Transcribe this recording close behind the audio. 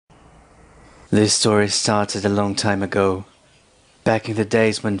This story started a long time ago, back in the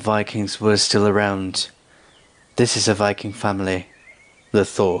days when Vikings were still around. This is a Viking family, the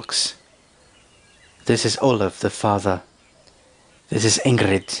Thorks. This is Olaf, the father. This is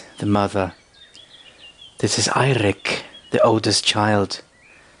Ingrid, the mother. This is Eirik, the oldest child.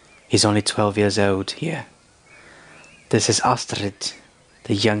 He's only 12 years old here. This is Astrid,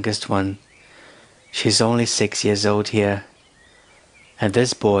 the youngest one. She's only 6 years old here. And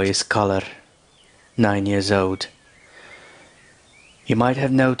this boy is Kaller, 9 years old. You might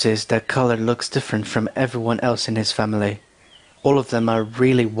have noticed that Kaller looks different from everyone else in his family. All of them are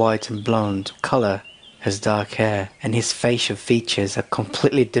really white and blonde. Kaller has dark hair, and his facial features are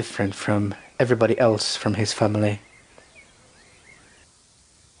completely different from everybody else from his family.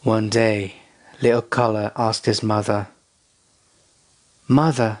 One day, little Kaller asked his mother,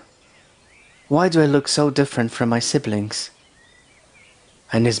 "Mother, why do I look so different from my siblings?"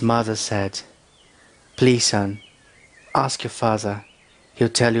 And his mother said, "Please, son, ask your father. He'll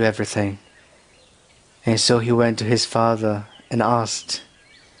tell you everything." And so he went to his father and asked,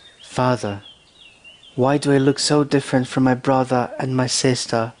 "Father, why do I look so different from my brother and my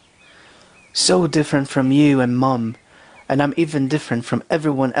sister? So different from you and Mom, and I'm even different from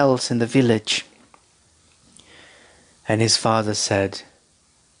everyone else in the village." And his father said,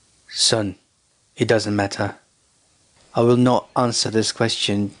 "Son, it doesn't matter. I will not answer this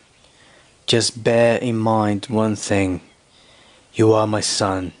question. Just bear in mind one thing. You are my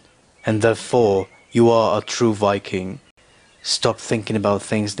son, and therefore you are a true Viking. Stop thinking about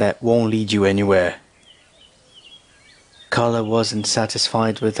things that won't lead you anywhere." Kaller wasn't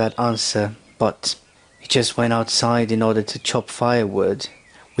satisfied with that answer, but he just went outside in order to chop firewood,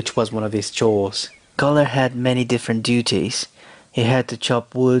 which was one of his chores. Kaller had many different duties. He had to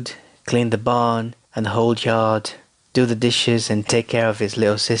chop wood, clean the barn and the whole yard, do the dishes and take care of his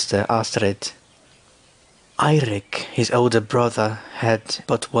little sister Astrid. Eirik, his older brother, had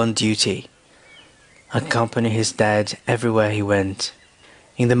but one duty: accompany his dad everywhere he went.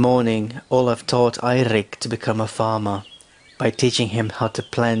 In the morning, Olaf taught Eirik to become a farmer by teaching him how to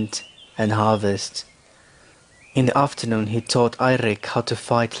plant and harvest. In the afternoon, he taught Eirik how to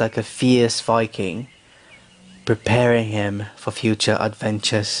fight like a fierce Viking, preparing him for future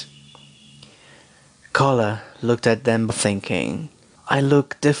adventures. Kaller looked at them thinking, "I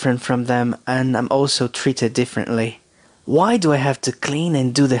look different from them and I'm also treated differently. Why do I have to clean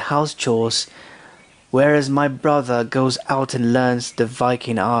and do the house chores, whereas my brother goes out and learns the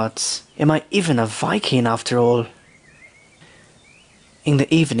Viking arts? Am I even a Viking after all?" In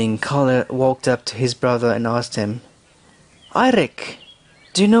the evening, Kaller walked up to his brother and asked him, "Eirik,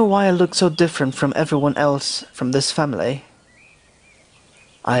 do you know why I look so different from everyone else from this family?"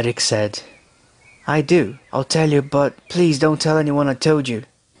 Eirik said, "I do. I'll tell you, but please don't tell anyone I told you."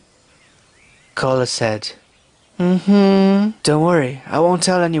 Kaller said, Don't worry, I won't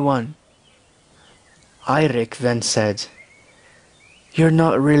tell anyone." Eirik then said, "You're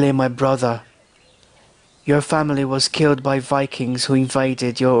not really my brother. Your family was killed by Vikings who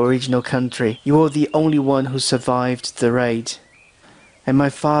invaded your original country. You were the only one who survived the raid. And my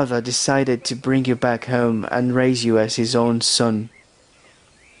father decided to bring you back home and raise you as his own son."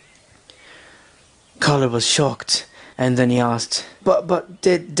 Kaller was shocked, and then he asked, But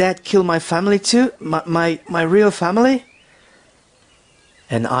did Dad kill my family too? My real family?"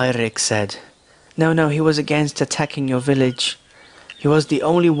 And Eirik said, No, he was against attacking your village. He was the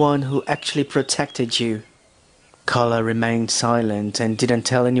only one who actually protected you." Kaller remained silent and didn't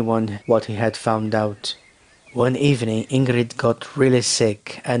tell anyone what he had found out. One evening, Ingrid got really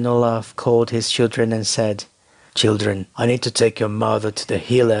sick, and Olaf called his children and said, "Children, I need to take your mother to the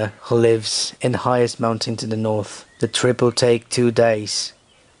healer who lives in the highest mountain to the north. The trip will take 2 days,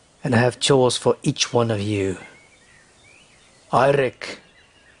 and I have chores for each one of you. Eirik,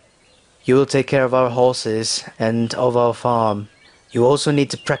 you will take care of our horses and of our farm. You also need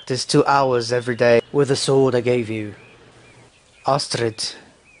to practice 2 hours every day with the sword I gave you. Astrid,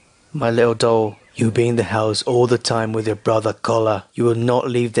 my little doll, you'll be in the house all the time with your brother Kaller. You will not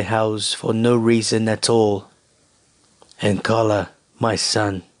leave the house for no reason at all. And Kaller, my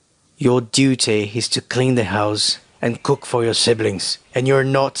son, your duty is to clean the house and cook for your siblings. And you're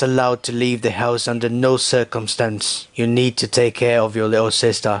not allowed to leave the house under no circumstance. You need to take care of your little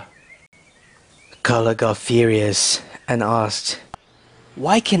sister." Kaller got furious and asked,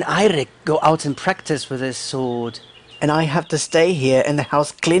 "Why can Eirik go out and practice with his sword, and I have to stay here in the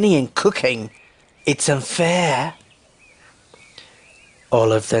house cleaning and cooking? It's unfair."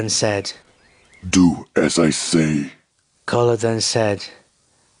 Olaf then said, "Do as I say." Kaller then said,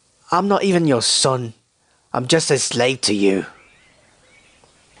 "I'm not even your son. I'm just a slave to you."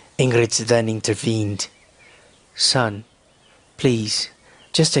 Ingrid then intervened. Son, please,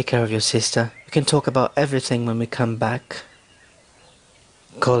 just take care of your sister. We can talk about everything when we come back.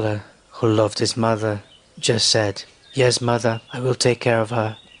 Kolle, who loved his mother, just said, Yes, mother, I will take care of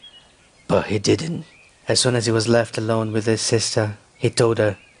her. But he didn't. As soon as he was left alone with his sister, he told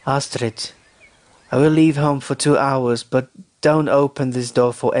her, Astrid, I will leave home for 2 hours, but don't open this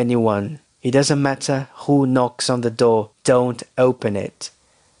door for anyone. It doesn't matter who knocks on the door, don't open it.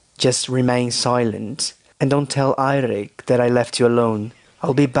 Just remain silent, and don't tell Eirik that I left you alone.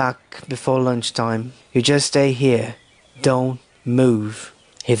 I'll be back before lunchtime. You just stay here. Don't move.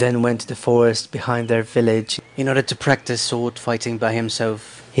 He then went to the forest behind their village in order to practice sword fighting by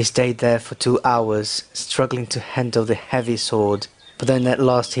himself. He stayed there for 2 hours, struggling to handle the heavy sword. But then at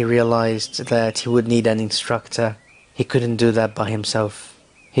last he realized that he would need an instructor. He couldn't do that by himself.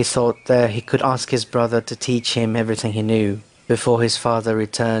 He thought that he could ask his brother to teach him everything he knew before his father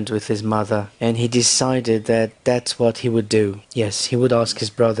returned with his mother, and he decided that that's what he would do. Yes, he would ask his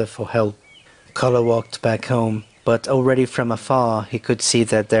brother for help. Kolle walked back home, but already from afar he could see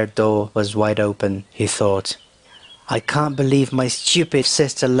that their door was wide open. He thought, I can't believe my stupid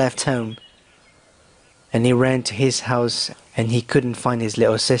sister left home. And he ran to his house and he couldn't find his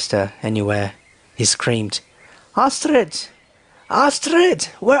little sister anywhere. He screamed, Astrid! Astrid!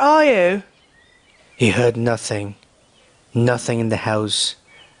 Where are you? He heard nothing. Nothing in the house.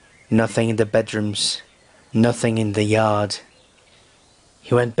 Nothing in the bedrooms. Nothing in the yard.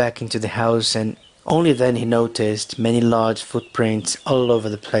 He went back into the house and only then he noticed many large footprints all over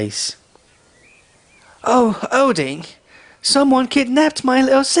the place. Oh, Odin! Someone kidnapped my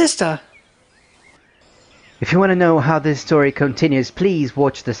little sister! If you want to know how this story continues, please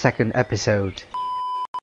watch the second episode.